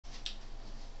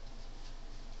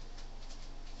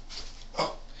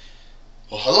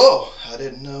Well, hello. I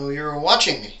didn't know you were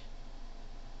watching me.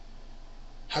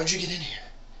 How'd you get in here?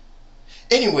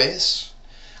 Anyways,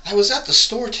 I was at the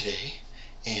store today,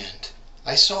 and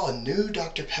I saw a new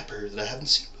Dr. Pepper that I haven't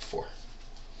seen before.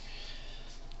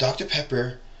 Dr.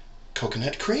 Pepper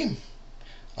Coconut Cream.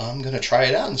 I'm going to try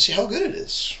it out and see how good it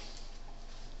is.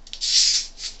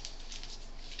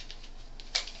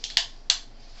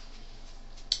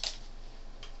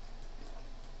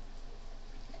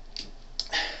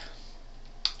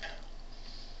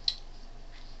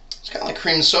 It's kind of like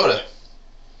cream soda.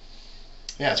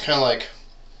 Yeah, it's kind of like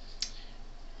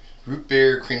root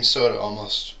beer cream soda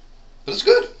almost. But it's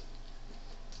good.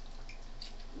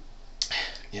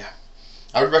 Yeah.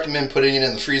 I would recommend putting it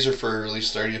in the freezer for at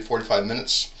least 30 to 45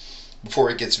 minutes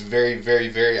before it gets very, very,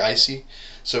 very icy.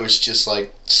 So it's just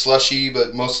like slushy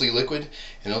but mostly liquid,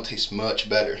 and it'll taste much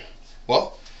better.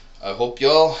 Well, I hope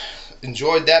y'all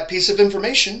enjoyed that piece of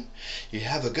information. You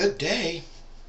have a good day.